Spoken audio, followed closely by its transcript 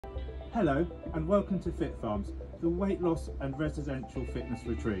Hello and welcome to Fit Farms, the weight loss and residential fitness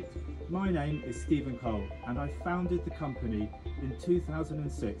retreat. My name is Stephen Cole and I founded the company in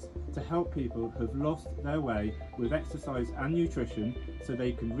 2006 to help people who have lost their way with exercise and nutrition so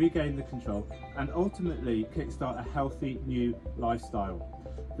they can regain the control and ultimately kickstart a healthy new lifestyle.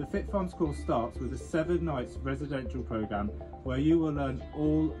 The Fit Farms course starts with a 7 nights residential program where you will learn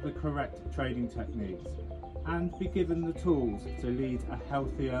all the correct training techniques and be given the tools to lead a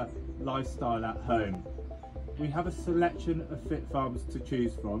healthier lifestyle at home. We have a selection of Fit Farms to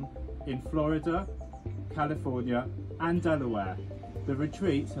choose from in Florida, California and Delaware. The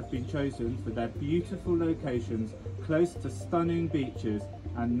retreats have been chosen for their beautiful locations close to stunning beaches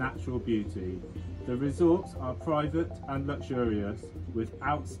and natural beauty. The resorts are private and luxurious with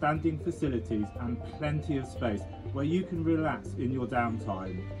outstanding facilities and plenty of space where you can relax in your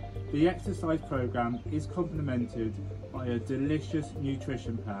downtime. The exercise program is complemented by a delicious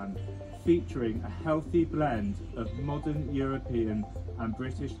nutrition plan featuring a healthy blend of modern European and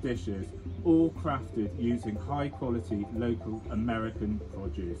British dishes, all crafted using high quality local American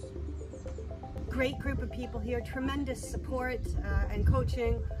produce. Great group of people here, tremendous support and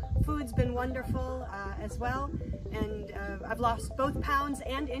coaching. Food's been wonderful as well, and I've lost both pounds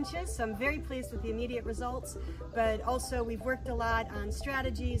and inches, so I'm very pleased with the immediate results, but also we've worked a lot on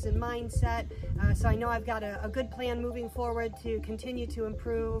strategies and mindset, so I know I've got a good plan moving forward to continue to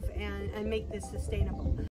improve and make this sustainable.